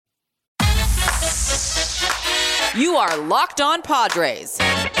You are Locked On Padres,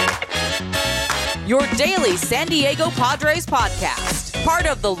 your daily San Diego Padres podcast. Part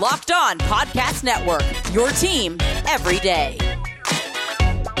of the Locked On Podcast Network, your team every day.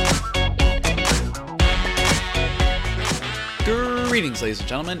 Greetings, ladies and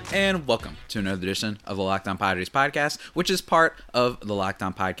gentlemen, and welcome to another edition of the Locked On Padres podcast, which is part of the Locked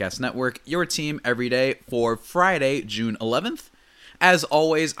On Podcast Network, your team every day for Friday, June 11th. As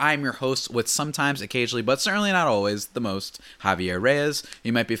always, I'm your host with sometimes, occasionally, but certainly not always, the most, Javier Reyes.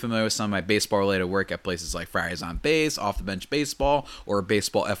 You might be familiar with some of my baseball-related work at places like Fridays on Base, Off the Bench Baseball, or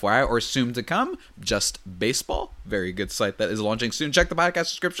Baseball FYI, or soon to come, Just Baseball. Very good site that is launching soon. Check the podcast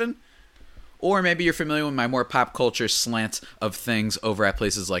description. Or maybe you're familiar with my more pop culture slant of things over at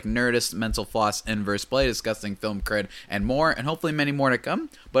places like Nerdist, Mental Floss, Inverse Play, discussing film cred and more, and hopefully many more to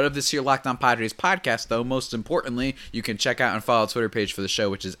come. But of this here Locked On Padres podcast, though, most importantly, you can check out and follow the Twitter page for the show,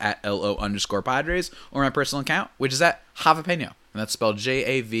 which is at @LO_Padres, or my personal account, which is at Javipeno. And that's spelled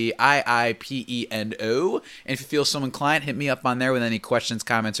Javiipeno. And if you feel so inclined, hit me up on there with any questions,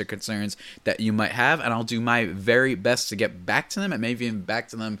 comments, or concerns that you might have, and I'll do my very best to get back to them, and maybe even back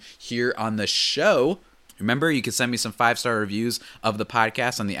to them here on the show. Remember, you can send me some 5-star reviews of the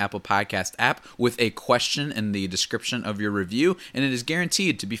podcast on the Apple Podcast app with a question in the description of your review, and it is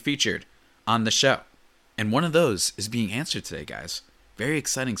guaranteed to be featured on the show. And one of those is being answered today, guys. Very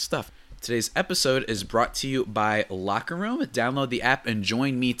exciting stuff. Today's episode is brought to you by Locker Room. Download the app and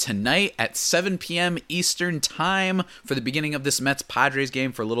join me tonight at 7 p.m. Eastern Time for the beginning of this Mets-Padres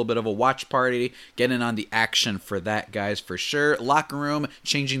game for a little bit of a watch party. Get in on the action for that, guys, for sure. Locker Room,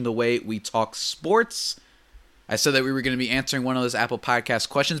 changing the way we talk sports. I said that we were going to be answering one of those Apple Podcast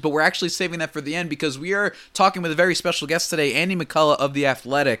questions, but we're actually saving that for the end because we are talking with a very special guest today, Andy McCullough of The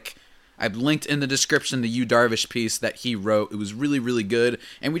Athletic. I've linked in the description the Yu Darvish piece that he wrote. It was really, really good,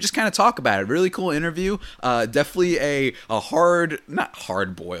 and we just kind of talk about it. Really cool interview. Definitely a hard, not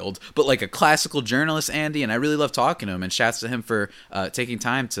hard-boiled, but like a classical journalist, Andy, and I really love talking to him, and shouts to him for taking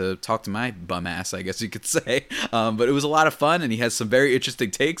time to talk to my bum ass, I guess you could say. But it was a lot of fun, and he has some very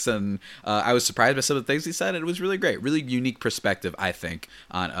interesting takes, and I was surprised by some of the things he said, and it was really great. Really unique perspective, I think,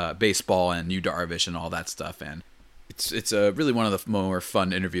 on baseball and Yu Darvish and all that stuff, and It's really one of the more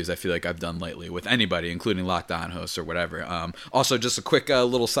fun interviews I feel like I've done lately with anybody, including Locked On hosts or whatever. Also, just a quick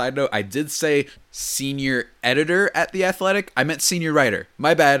little side note. I did say senior editor at The Athletic. I meant senior writer.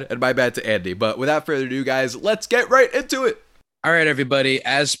 My bad, and my bad to Andy. But without further ado, guys, let's get right into it. All right, everybody.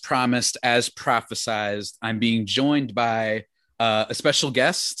 As promised, as prophesized, I'm being joined by a special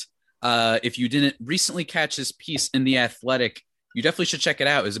guest. If you didn't recently catch his piece in The Athletic, you definitely should check it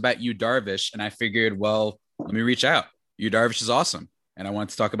out. It was about Yu Darvish, and I figured, well, let me reach out. Yu Darvish is awesome, and I want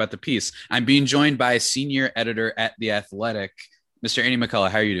to talk about the piece. I'm being joined by senior editor at The Athletic, Mr. Andy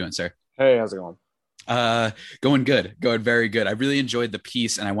McCullough. How are you doing, sir? Hey, how's it going? Going good. Going very good. I really enjoyed the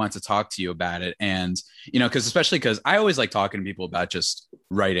piece, and I want to talk to you about it. And, especially because I always like talking to people about just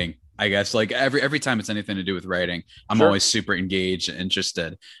writing, I guess. Like every time it's anything to do with writing, I'm Sure. always super engaged and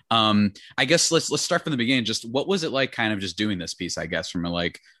interested. I guess let's start from the beginning. Just what was it like kind of just doing this piece, I guess, from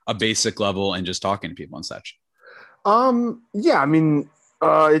a basic level and just talking to people and such? Yeah, I mean,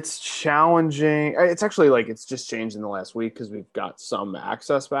 it's challenging. It's actually it's just changed in the last week because we've got some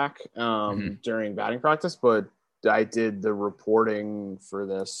access back during batting practice, but I did the reporting for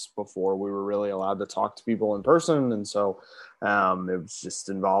this before we were really allowed to talk to people in person. And so it was just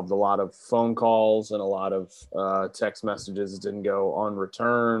involved a lot of phone calls and a lot of text messages that didn't go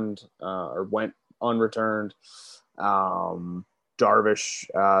unreturned or went unreturned. Darvish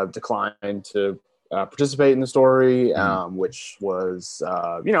declined to participate in the story, which was,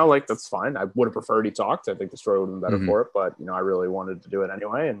 that's fine. I would have preferred he talked. I think the story would have been better for it, but, I really wanted to do it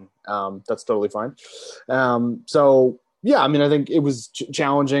anyway, and that's totally fine. So, yeah, I mean, I think it was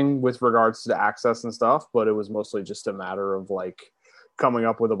challenging with regards to access and stuff, but it was mostly just a matter of, coming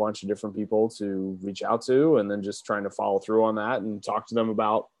up with a bunch of different people to reach out to and then just trying to follow through on that and talk to them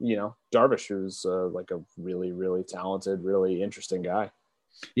about, Darvish, who's a really, really talented, really interesting guy.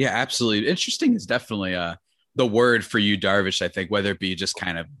 Yeah, absolutely. Interesting is definitely the word for Yu Darvish, I think, whether it be just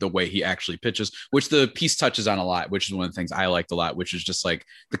kind of the way he actually pitches, which the piece touches on a lot, which is one of the things I liked a lot, which is just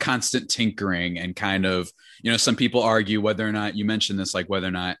the constant tinkering and kind of, some people argue whether or not, you mentioned this, whether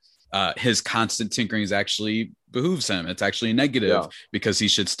or not his constant tinkering is actually behooves him. It's actually negative because he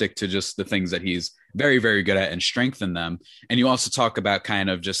should stick to just the things that he's very, very good at and strengthen them. And you also talk about kind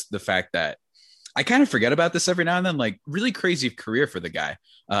of just the fact that I kind of forget about this every now and then, really crazy career for the guy.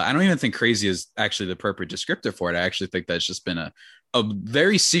 I don't even think crazy is actually the appropriate descriptor for it. I actually think that's just been a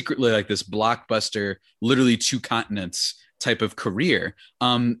very secretly this blockbuster, literally 2 continents type of career.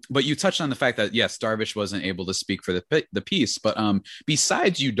 But you touched on the fact that yes, Darvish wasn't able to speak for the piece. But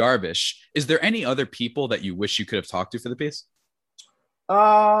besides you, Darvish, is there any other people that you wish you could have talked to for the piece?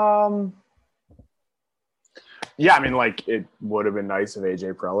 Yeah, I mean, like, it would have been nice if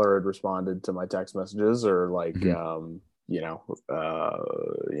AJ Preller had responded to my text messages, or like, I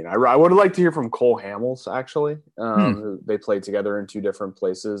would have liked to hear from Cole Hamels, actually. They played together in 2 different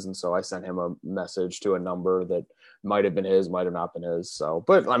places, and so I sent him a message to a number that might have been his, might have not been his. So,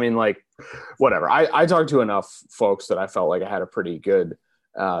 but I mean, like, whatever. I talked to enough folks that I felt like I had a pretty good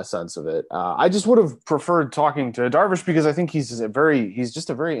sense of it. I just would have preferred talking to Darvish because I think he's just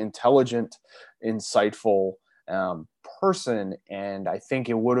a very intelligent, insightful person, and I think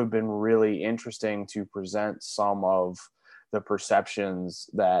it would have been really interesting to present some of the perceptions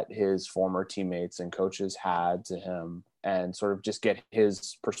that his former teammates and coaches had to him and sort of just get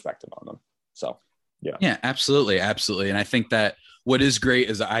his perspective on them. So yeah, absolutely. And I think that what is great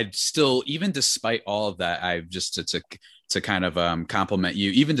is I'd still, even despite all of that, I've just to kind of compliment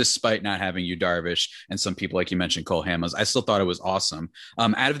you, even despite not having you, Darvish, and some people, like you mentioned, Cole Hamels, I still thought it was awesome.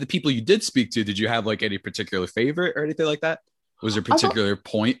 Out of the people you did speak to, did you have like any particular favorite or anything like that? Was there a particular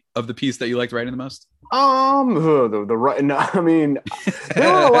point of the piece that you liked writing the most? I mean,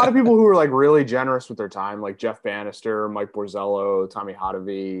 there were a lot of people who were like really generous with their time, like Jeff Bannister, Mike Borzello, Tommy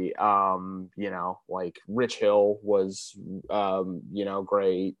Hotovy, like Rich Hill was,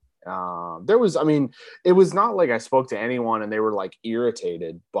 great. It was not like I spoke to anyone and they were like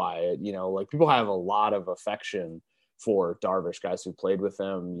irritated by it. Like people have a lot of affection for Darvish, guys who played with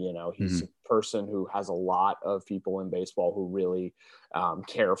him. He's a person who has a lot of people in baseball who really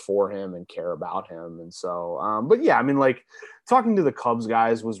care for him and care about him. And so, but yeah, I mean, like talking to the Cubs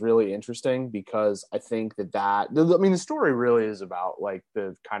guys was really interesting because I think the story really is about like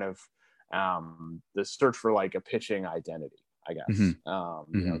the kind of the search for like a pitching identity, I guess,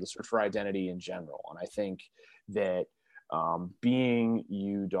 the search for identity in general. And I think that being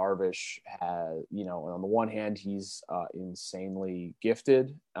you, Darvish, has, on the one hand, he's insanely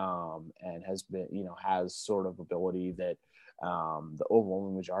gifted and has been, has sort of ability that the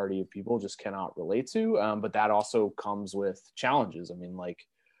overwhelming majority of people just cannot relate to. But that also comes with challenges. I mean, like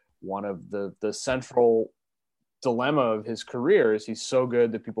one of the central dilemma of his career is he's so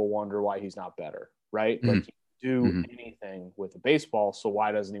good that people wonder why he's not better, right? Like he can do anything with a baseball, so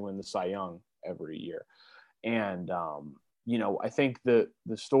why doesn't he win the Cy Young every year? And I think the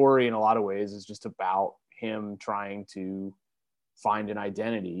story in a lot of ways is just about him trying to find an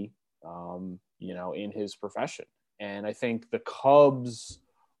identity, in his profession. And I think the Cubs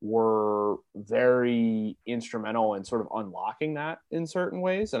were very instrumental in sort of unlocking that in certain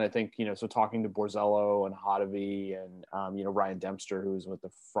ways. And I think, so talking to Borzello and Hotovy and, Ryan Dempster, who was with the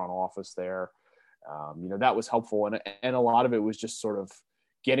front office there, that was helpful. And a lot of it was just sort of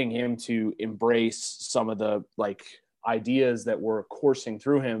getting him to embrace some of the like ideas that were coursing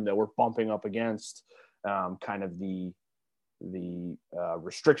through him that were bumping up against kind of the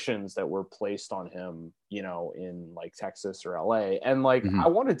restrictions that were placed on him, in like Texas or LA. And like, I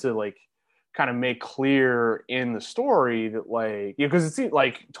wanted to like kind of make clear in the story that like, because it seemed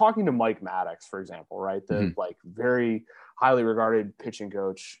like talking to Mike Maddox, for example, right. The like very highly regarded pitching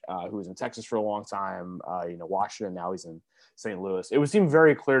coach who was in Texas for a long time, Washington, now he's in St. Louis. It would seem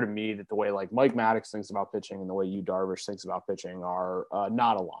very clear to me that the way like Mike Maddox thinks about pitching and the way you, Darvish, thinks about pitching are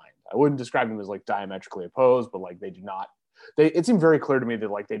not aligned. I wouldn't describe them as like diametrically opposed, but like it seemed very clear to me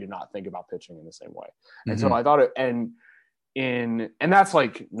that like they do not think about pitching in the same way. And so I thought and that's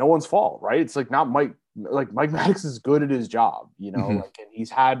like no one's fault, right? It's like not Mike Maddox is good at his job, like, and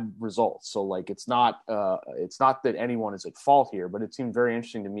he's had results. So like, it's not that anyone is at fault here, but it seemed very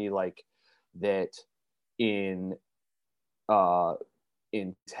interesting to me, like that in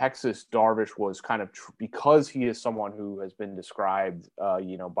Texas, Darvish was kind of because he is someone who has been described,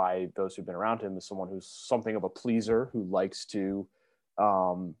 by those who've been around him as someone who's something of a pleaser, who likes to,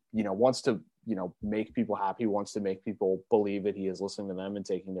 wants to, make people happy, wants to make people believe that he is listening to them and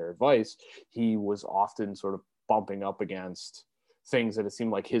taking their advice. He was often sort of bumping up against things that it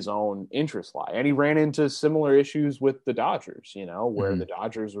seemed like his own interests lie. And he ran into similar issues with the Dodgers, where the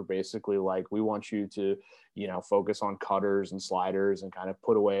Dodgers were basically like, we want you to, focus on cutters and sliders and kind of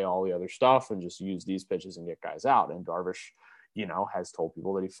put away all the other stuff and just use these pitches and get guys out. And Darvish, has told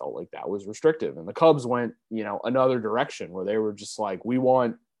people that he felt like that was restrictive. And the Cubs went, another direction where they were just like, we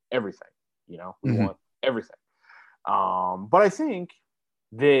want everything, we want everything. But I think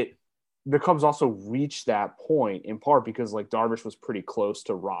that the Cubs also reached that point in part because like Darvish was pretty close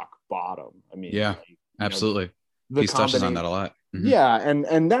to rock bottom. I mean, yeah, absolutely. the he touches on combination. that a lot. Mm-hmm. Yeah,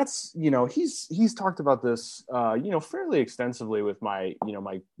 and that's, he's talked about this fairly extensively with my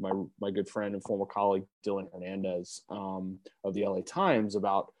good friend and former colleague Dylan Hernandez of the LA Times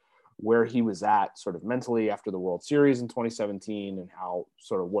about where he was at sort of mentally after the World Series in 2017 and how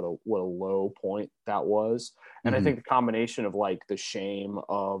sort of what a low point that was. And I think the combination of like the shame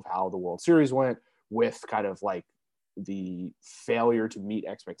of how the World Series went with kind of like the failure to meet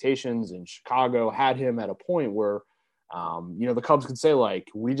expectations in Chicago had him at a point where the Cubs could say like,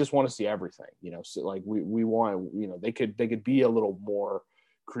 we just want to see everything, so like we want, they could be a little more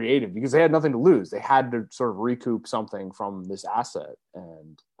creative because they had nothing to lose. They had to sort of recoup something from this asset.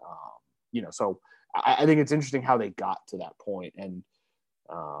 And, so I think it's interesting how they got to that point and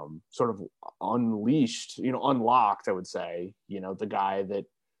sort of unleashed, unlocked, I would say, the guy that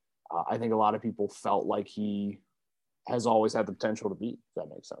I think a lot of people felt like he has always had the potential to be, if that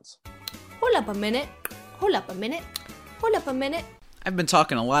makes sense. Hold up a minute. Hold up a minute. Hold up a minute. I've been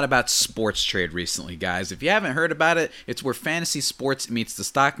talking a lot about Sports Trade recently, guys. If you haven't heard about it, it's where fantasy sports meets the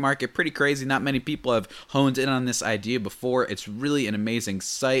stock market. Pretty crazy. Not many people have honed in on this idea before. It's really an amazing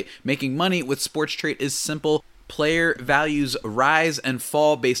site. Making money with Sports Trade is simple. Player values rise and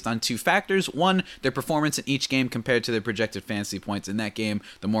fall based on two factors. One, their performance in each game compared to their projected fantasy points in that game.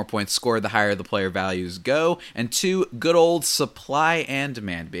 The more points scored, the higher the player values go. And two, good old supply and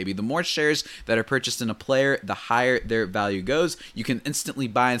demand, baby. The more shares that are purchased in a player, the higher their value goes. You can instantly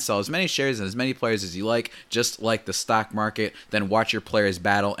buy and sell as many shares and as many players as you like, just like the stock market. Then watch your players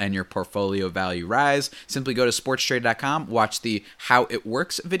battle and your portfolio value rise. Simply go to sportstrade.com, watch the How It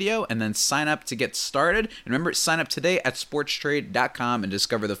Works video, and then sign up to get started. And remember, sign up today at sportstrade.com and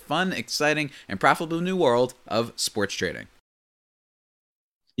discover the fun, exciting, and profitable new world of sports trading.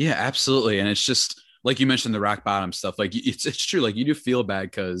 Yeah, absolutely. And it's just like you mentioned, the rock bottom stuff. Like it's true. Like you do feel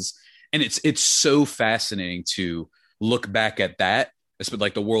bad and it's so fascinating to look back at that. It's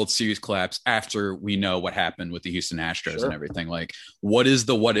like the World Series collapse after we know what happened with the Houston Astros and everything. Like, what is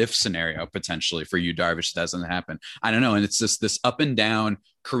the what if scenario potentially for Yu Darvish that doesn't happen? I don't know. And it's just this up and down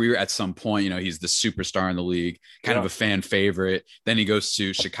career at some point. He's the superstar in the league, kind of a fan favorite. Then he goes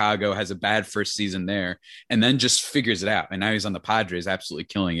to Chicago, has a bad first season there, and then just figures it out. And now he's on the Padres, absolutely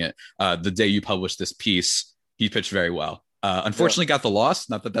killing it. The day you published this piece, he pitched very well. Unfortunately got the loss.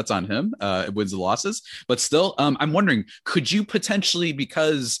 Not that that's on him. It wins the losses, but still, I'm wondering, could you potentially,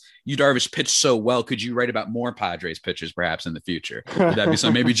 because Yu Darvish pitched so well, could you write about more Padres pitchers perhaps in the future? Would that be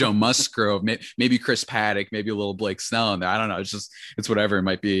something? Maybe Joe Musgrove, maybe Chris Paddock, maybe a little Blake Snell in there. I don't know. It's whatever it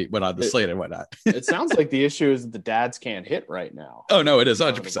might be, what on the slate and whatnot. It sounds like the issue is that the dads can't hit right now. Oh no, it is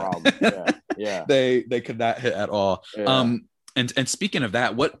 100%. Yeah. They could not hit at all. Yeah. And speaking of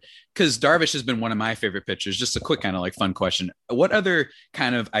that, because Darvish has been one of my favorite pitchers, just a quick kind of like fun question. What other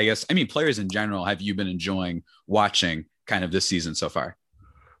kind of, players in general have you been enjoying watching kind of this season so far?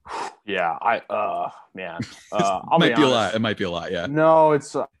 Yeah, I'll might be a lot. It might be a lot. Yeah. No,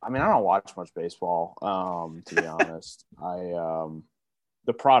 it's, I don't watch much baseball, to be honest.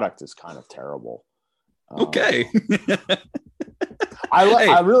 The product is kind of terrible. Okay.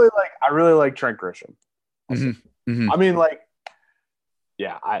 I really like Trent Grisham.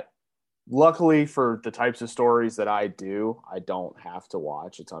 Luckily for the types of stories that I do, I don't have to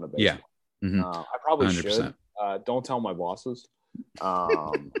watch a ton of baseball. Yeah. I probably 100%. Should. Don't tell my bosses.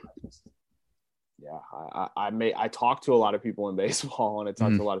 I talk to a lot of people in baseball and I talk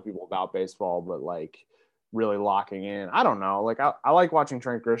to a lot of people about baseball, but like really locking in, I don't know. Like I like watching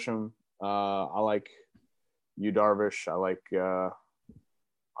Trent Grisham. I like Yu Darvish. I like, I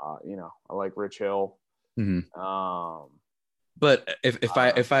like Rich Hill. But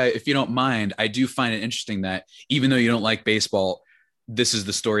if you don't mind, I do find it interesting that even though you don't like baseball, this is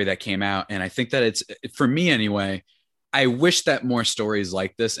the story that came out. And I think that it's, for me anyway, I wish that more stories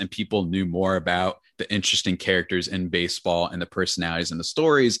like this and people knew more about the interesting characters in baseball and the personalities and the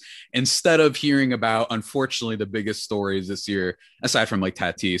stories, instead of hearing about, unfortunately, the biggest stories this year, aside from like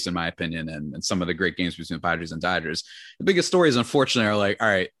Tatis, in my opinion, and some of the great games between Padres and Dodgers. The biggest stories, unfortunately, are like, all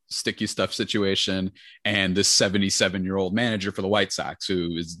right, sticky stuff situation and this 77-year-old manager for the White Sox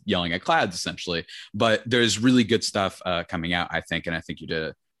who is yelling at clouds essentially. But there's really good stuff coming out, I think. And I think you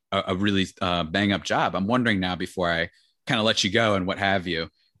did a really bang up job. I'm wondering now, before I kind of let you go and what have you,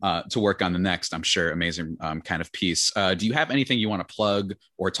 to work on the next, I'm sure, amazing kind of piece. Do you have anything you want to plug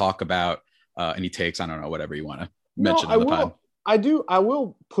or talk about? Any takes? I don't know, whatever you want to mention on the pod. I do. I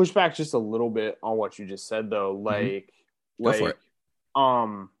will push back just a little bit on what you just said, though. Go for it.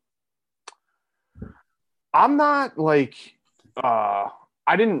 I'm not like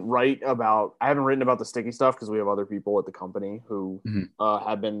I haven't written about the sticky stuff because we have other people at the company who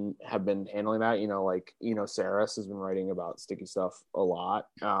have been handling that. Like Saris has been writing about sticky stuff a lot.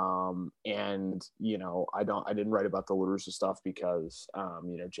 And I didn't write about the La Russa stuff because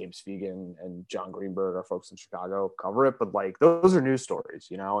James Fegan and John Greenberg, our folks in Chicago, cover it. But like those are news stories,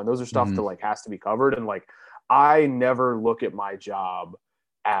 and those are stuff that like has to be covered. And like I never look at my job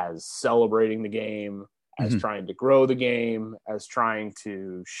as celebrating the game, as trying to grow the game, as trying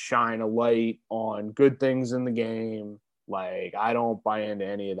to shine a light on good things in the game. Like, I don't buy into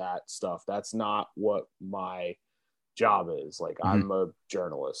any of that stuff. That's not what my job is. Like, I'm a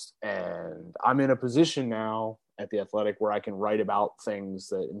journalist, and I'm in a position now at The Athletic where I can write about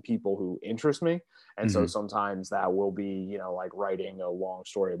things and people who interest me. And so sometimes that will be, like writing a long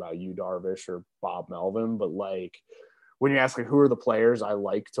story about Yu Darvish or Bob Melvin. But like, when you ask like who are the players I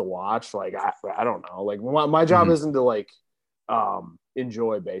like to watch, like I don't know. Like my job isn't to like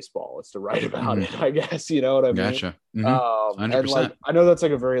enjoy baseball; it's to write about it. I guess you know what I mean. Gotcha. 100%. And like I know that's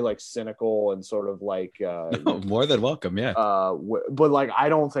like a very like cynical and sort of like more than welcome, yeah. But like I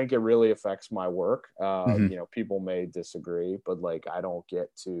don't think it really affects my work. People may disagree, but like I don't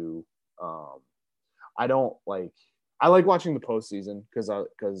get to. I like watching the postseason because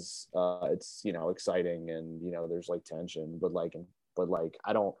it's exciting and there's like tension, but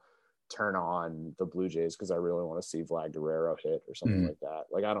I don't turn on the Blue Jays because I really want to see Vlad Guerrero hit or something like that.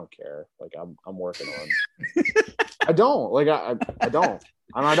 Like I don't care. Like I'm working on. I don't like I don't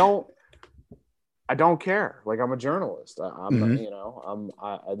and I don't care. Like I'm a journalist.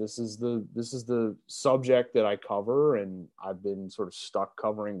 This is the subject that I cover, and I've been sort of stuck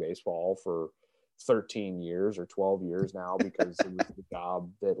covering baseball for 13 years or 12 years now because it was the job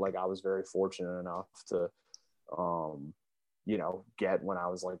that like I was very fortunate enough to get when I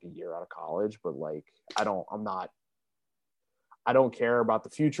was like a year out of college. But like I don't care about the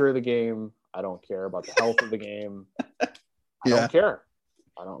future of the game. I don't care about the health of the game. I don't care.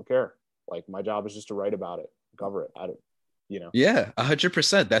 Like my job is just to write about it, cover it. Yeah,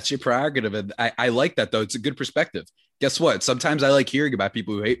 100%. That's your prerogative. And I like that, though. It's a good perspective. Guess what? Sometimes I like hearing about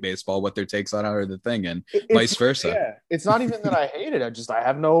people who hate baseball, what their takes on it or the thing, and vice versa. Yeah, it's not even that I hate it. I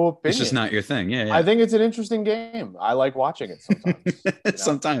have no opinion. It's just not your thing. Yeah. I think it's an interesting game. I like watching it sometimes.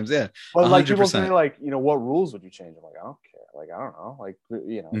 Sometimes, yeah. But 100%. like people say, like, what rules would you change? I'm like, I don't care. Like, I don't know. Like,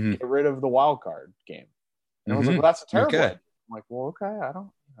 get rid of the wild card game. And I was like, well, that's a terrible idea. I'm like, well, okay, I don't.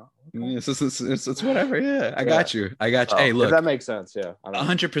 Okay. It's whatever. Yeah, I got you. Hey, look, if that makes sense. Yeah,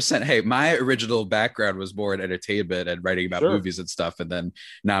 100%. Hey, my original background was more in entertainment and writing about movies and stuff, and then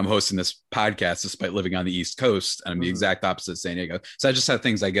now I'm hosting this podcast despite living on the East Coast, and I'm the exact opposite of San Diego. So I just have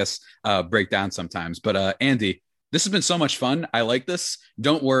things, I guess, break down sometimes. But Andy, this has been so much fun. I like this.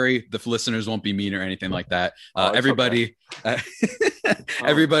 Don't worry, the listeners won't be mean or anything like that. Everybody,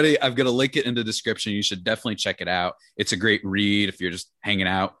 everybody, I'm going to link it in the description. You should definitely check it out. It's a great read if you're just hanging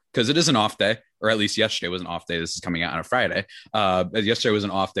out, because it is an off day, or at least yesterday was an off day. This is coming out on a Friday. Yesterday was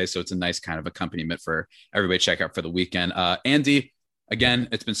an off day, so it's a nice kind of accompaniment for everybody to check out for the weekend. Andy, again,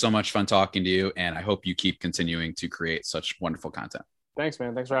 it's been so much fun talking to you, and I hope you keep continuing to create such wonderful content. Thanks,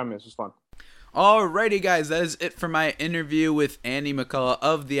 man. Thanks for having me. This was fun. Alrighty, guys, that is it for my interview with Andy McCullough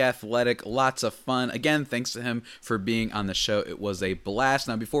of The Athletic. Lots of fun. Again, thanks to him for being on the show. It was a blast.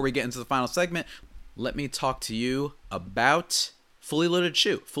 Now, before we get into the final segment, let me talk to you about Fully Loaded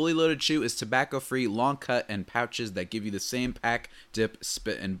Chew. Fully Loaded Chew is tobacco-free, long cut, and pouches that give you the same pack, dip,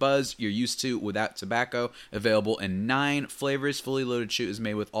 spit, and buzz you're used to without tobacco. Available in 9 flavors, Fully Loaded Chew is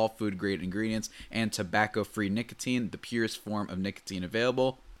made with all food-grade ingredients and tobacco-free nicotine, the purest form of nicotine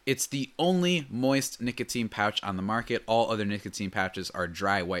available. It's the only moist nicotine pouch on the market. All other nicotine pouches are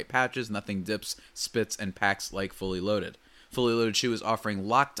dry white pouches. Nothing dips, spits, and packs like Fully Loaded. Fully Loaded Chew is offering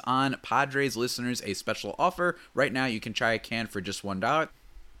Locked On Padres listeners a special offer. Right now, you can try a can for just $1.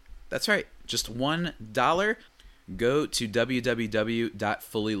 That's right, just $1. Go to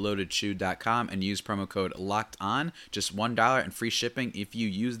www.fullyloadedchew.com and use promo code LOCKEDON. Just $1 and free shipping if you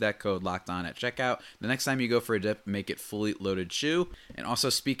use that code LOCKEDON at checkout. The next time you go for a dip, make it Fully Loaded Chew. And also,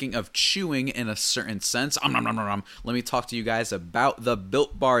 speaking of chewing in a certain sense, let me talk to you guys about the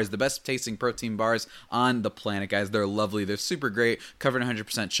Built Bars, the best tasting protein bars on the planet, guys. They're lovely. They're super great, covered in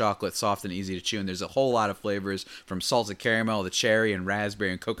 100% chocolate, soft and easy to chew. And there's a whole lot of flavors, from salted caramel to cherry and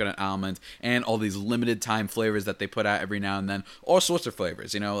raspberry and coconut almond, and all these limited time flavors that they put out every now and then. All sorts of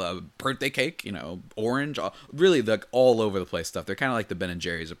flavors, birthday cake, orange, really like all over the place stuff. They're kind of like the Ben &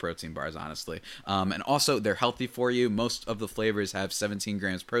 Jerry's of protein bars, honestly. And also, they're healthy for you. Most of the flavors have 17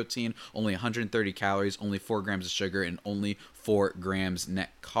 grams protein, only 130 calories, only 4 grams of sugar, and only 4 grams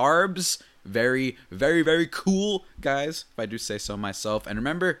net carbs. very, very, very cool, guys, if I do say so myself. And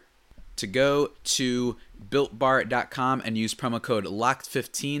remember to go to BuiltBar.com and use promo code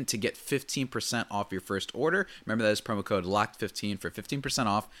LOCKED15 to get 15% off your first order. Remember, that is promo code LOCKED15 for 15%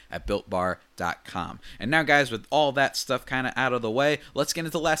 off at BuiltBar.com. And now, guys, with all that stuff kind of out of the way, let's get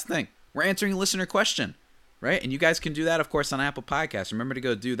into the last thing. We're answering a listener question, right? And you guys can do that, of course, on Apple Podcasts. Remember to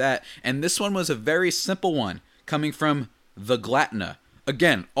go do that. And this one was a very simple one coming from The Glatna.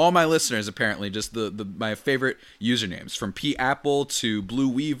 Again, all my listeners, apparently, just my favorite usernames, from P Apple to Blue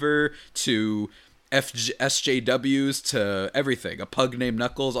Weaver to SJWs to everything. A pug named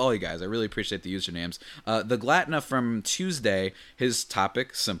Knuckles, all you guys. I really appreciate the usernames. The Glatna from Tuesday, his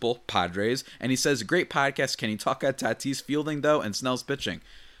topic, simple, Padres. And he says, great podcast. Can you talk about Tatis fielding, though, and Snell's pitching?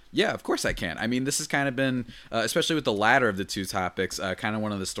 Yeah, of course I can. I mean, this has kind of been, especially with the latter of the two topics, kind of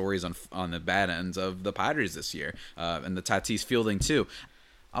one of the stories on the bad ends of the Padres this year, and the Tatis fielding too.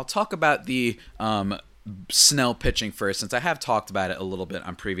 I'll talk about the Snell pitching first, since I have talked about it a little bit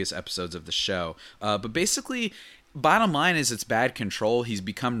on previous episodes of the show. But basically, bottom line is it's bad control. He's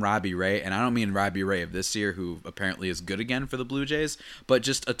become Robbie Ray, and I don't mean Robbie Ray of this year, who apparently is good again for the Blue Jays, but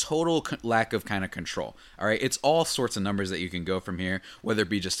just a total lack of kind of control. All right, it's all sorts of numbers that you can go from here, whether it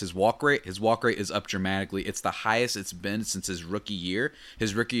be just his walk rate. His walk rate is up dramatically. It's the highest it's been since his rookie year.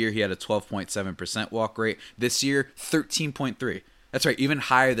 His rookie year, he had a 12.7% walk rate. This year, 13.3%. That's right, even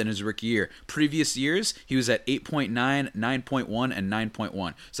higher than his rookie year. Previous years, he was at 8.9, 9.1, and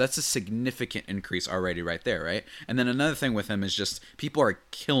 9.1. So that's a significant increase already right there, right? And then another thing with him is just people are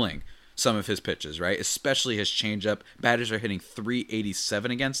killing some of his pitches, right? Especially his changeup. Batters are hitting 387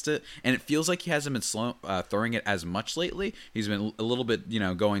 against it, and it feels like he hasn't been throwing it as much lately. He's been a little bit,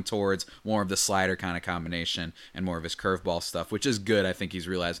 going towards more of the slider kind of combination and more of his curveball stuff, which is good. I think he's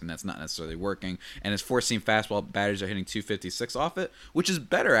realizing that's not necessarily working. And his four-seam fastball, batters are hitting 256 off it, which is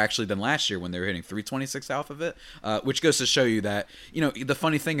better actually than last year when they were hitting 326 off of it, which goes to show you that, the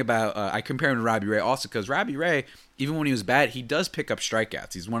funny thing about, I compare him to Robbie Ray also because Robbie Ray, even when he was bad, he does pick up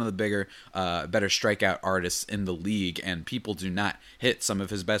strikeouts. He's one of the better strikeout artists in the league, and people do not hit some of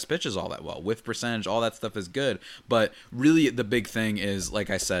his best pitches all that well. Whiff percentage, all that stuff is good, but really the big thing is,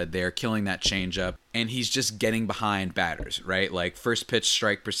 like I said, they're killing that changeup, and he's just getting behind batters, right? Like first pitch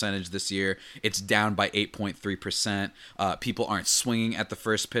strike percentage this year, it's down by 8.3%. People aren't swinging at the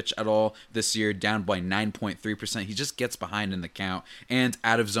first pitch at all this year, down by 9.3%. He just gets behind in the count, and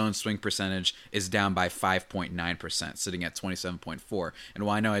out of zone swing percentage is down by 5.9%, sitting at 27.4. And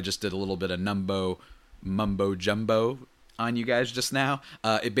while I know I just did a little bit of mumbo jumbo on you guys just now,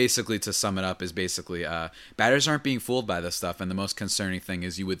 it basically, to sum it up, is basically batters aren't being fooled by this stuff. And the most concerning thing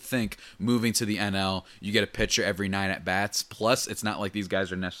is, you would think moving to the NL, you get a pitcher every 9 at bats. Plus, it's not like these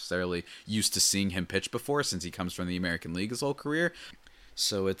guys are necessarily used to seeing him pitch before, since he comes from the American League his whole career.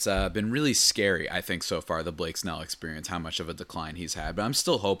 So it's been really scary, I think, so far, the Blake Snell experience, how much of a decline he's had. But I'm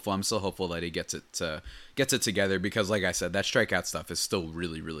still hopeful. I'm still hopeful that he gets it together, because, like I said, that strikeout stuff is still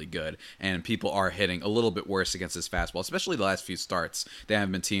really, really good. And people are hitting a little bit worse against his fastball, especially the last few starts. They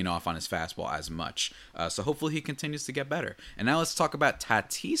haven't been teeing off on his fastball as much. So hopefully he continues to get better. And now let's talk about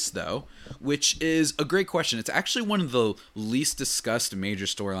Tatis, though, which is a great question. It's actually one of the least discussed major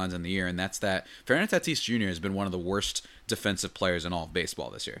storylines in the year, and that's that Fernando Tatis Jr. has been one of the worst defensive players in all of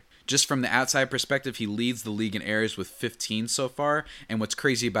baseball this year. Just from the outside perspective, he leads the league in errors with 15 so far, and what's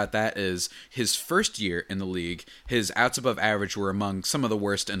crazy about that is his first year in the league, his outs above average were among some of the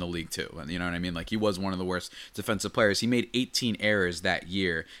worst in the league too. You know what I mean? Like, he was one of the worst defensive players. He made 18 errors that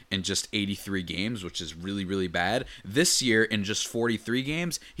year in just 83 games, which is really, really bad. This year, in just 43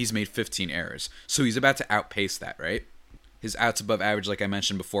 games, he's made 15 errors. So he's about to outpace that, right? His outs above average, like I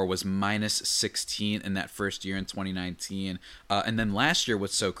mentioned before, was minus 16 in that first year in 2019. And then last year,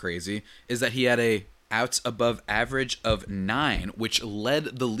 what's so crazy is that he had a outs above average of 9, which led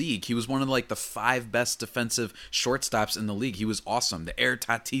the league. He was one of the 5 best defensive shortstops in the league. He was awesome. The air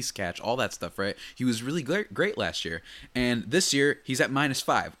Tatis catch, all that stuff, right? He was really great last year. And this year, he's at minus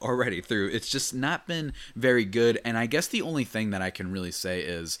 5 already through. It's just not been very good. And I guess the only thing that I can really say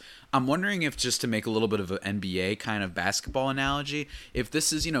is, I'm wondering if, just to make a little bit of an NBA kind of basketball analogy, if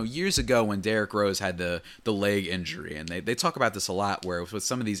this is, years ago when Derrick Rose had the leg injury, and they talk about this a lot, where with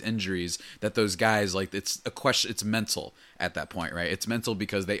some of these injuries that those guys, it's a question, it's mental at that point, right? It's mental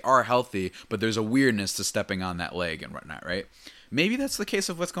because they are healthy, but there's a weirdness to stepping on that leg and whatnot, right? Maybe that's the case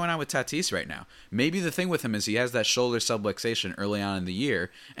of what's going on with Tatis right now. Maybe the thing with him is he has that shoulder subluxation early on in the year,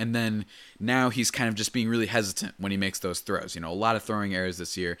 and then now he's kind of just being really hesitant when he makes those throws. A lot of throwing errors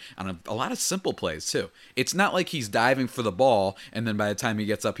this year, and a lot of simple plays too. It's not like he's diving for the ball, and then by the time he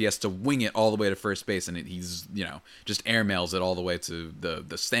gets up, he has to wing it all the way to first base, and he's, just airmails it all the way to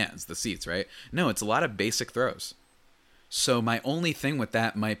the stands, the seats, right? No, it's a lot of basic throws. So my only thing with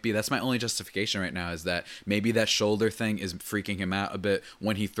that might be, that's my only justification right now, is that maybe that shoulder thing is freaking him out a bit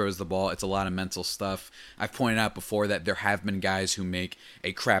when he throws the ball. It's a lot of mental stuff. I've pointed out before that there have been guys who make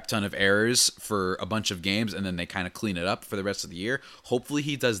a crap ton of errors for a bunch of games and then they kind of clean it up for the rest of the year. Hopefully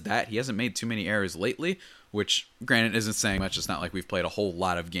he does that. He hasn't made too many errors lately, which granted isn't saying much. It's not like we've played a whole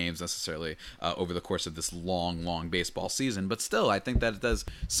lot of games necessarily over the course of this long baseball season, but still I think that it does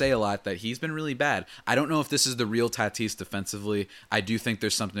say a lot that he's been really bad. I don't know if this is the real Tatis defensively. I do think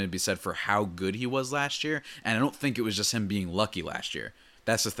there's something to be said for how good he was last year, and I don't think it was just him being lucky last year.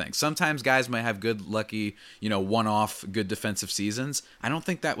 That's the thing. Sometimes guys might have good, lucky, one-off good defensive seasons. I don't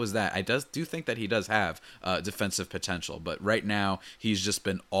think that was that. I do think that he does have defensive potential, but right now he's just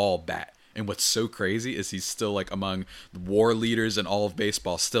been all bat. And what's so crazy is he's still among WAR leaders in all of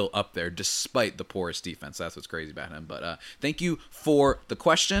baseball, still up there despite the poorest defense. That's what's crazy about him. But thank you for the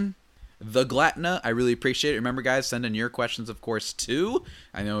question, the Glatna. I really appreciate it. Remember, guys, send in your questions, of course, too.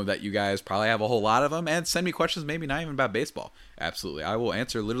 I know that you guys probably have a whole lot of them, and send me questions maybe not even about baseball. Absolutely, I will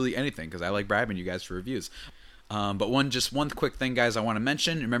answer literally anything because I like bribing you guys for reviews. But one quick thing, guys, I want to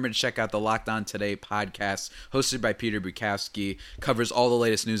mention. Remember to check out the Locked On Today podcast, hosted by Peter Bukowski. Covers all the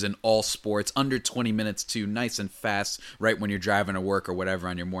latest news in all sports, under 20 minutes too, nice and fast, right when you're driving to work or whatever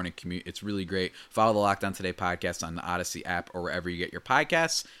on your morning commute. It's really great. Follow the Locked On Today podcast on the Odyssey app or wherever you get your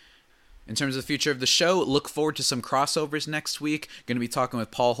podcasts. In terms of the future of the show, look forward to some crossovers next week. Going to be talking with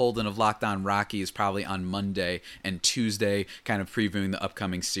Paul Holden of Locked On Rockies probably on Monday and Tuesday, kind of previewing the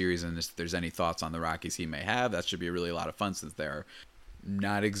upcoming series, and if there's any thoughts on the Rockies he may have. That should be really a lot of fun since they're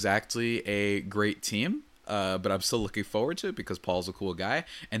not exactly a great team. But I'm still looking forward to it because Paul's a cool guy.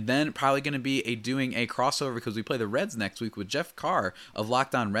 And then probably going to be doing a crossover because we play the Reds next week with Jeff Carr of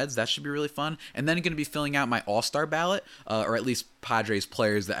Locked On Reds. That should be really fun. And then going to be filling out my All-Star ballot, or at least Padres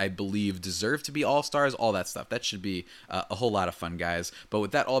players that I believe deserve to be All-Stars, all that stuff. That should be a whole lot of fun, guys. But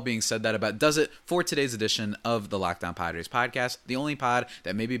with that all being said, that about does it for today's edition of the Locked On Padres podcast, the only pod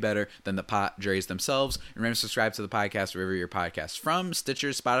that may be better than the Padres themselves. Remember to subscribe to the podcast wherever your podcasts from: Stitcher,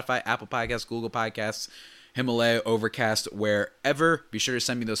 Spotify, Apple Podcasts, Google Podcasts, Himalaya, Overcast, wherever. Be sure to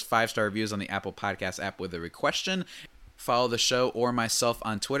send me those 5-star reviews on the Apple Podcast app with a question. Follow the show or myself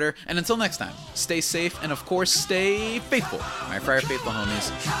on Twitter. And until next time, stay safe and, of course, stay faithful. My Friar Faithful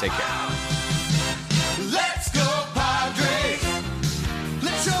homies, take care.